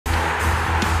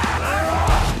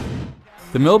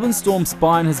The Melbourne Storm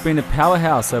spine has been a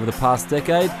powerhouse over the past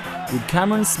decade, with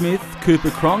Cameron Smith, Cooper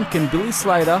Cronk and Billy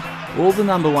Slater all the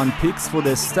 #1 picks for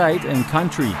their state and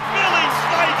country. Billy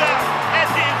Slater at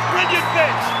his brilliant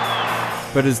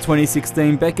best. But as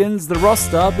 2016 beckons, the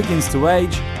roster begins to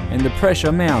age and the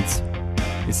pressure mounts,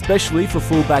 especially for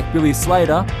fullback Billy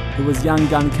Slater, who was young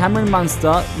gun Cameron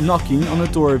Munster knocking on the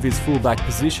door of his fullback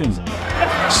position.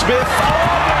 Smith,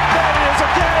 there he is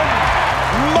again!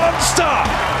 Munster!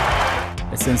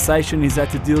 A sensation he's had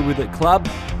to deal with at club,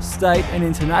 state and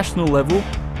international level,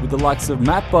 with the likes of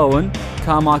Matt Bowen,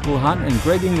 Carmichael Hunt and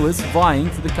Greg Inglis vying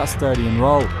for the custodian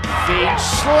role.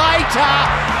 Slater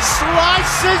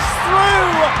slices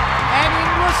through and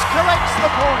Inglis collects the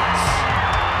points.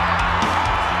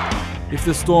 If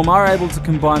the Storm are able to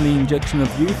combine the injection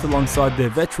of youth alongside their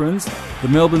veterans, the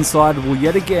Melbourne side will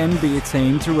yet again be a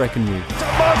team to reckon with.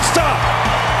 Munster!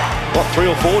 What, 3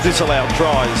 or 4 disallowed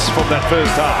tries from that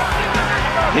first half?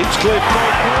 Hinchcliffe,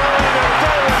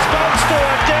 there is Munster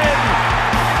again!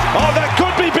 Oh, that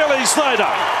could be Billy Slater!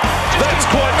 That's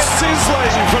quite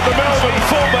sizzling from the Melbourne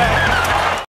fullback.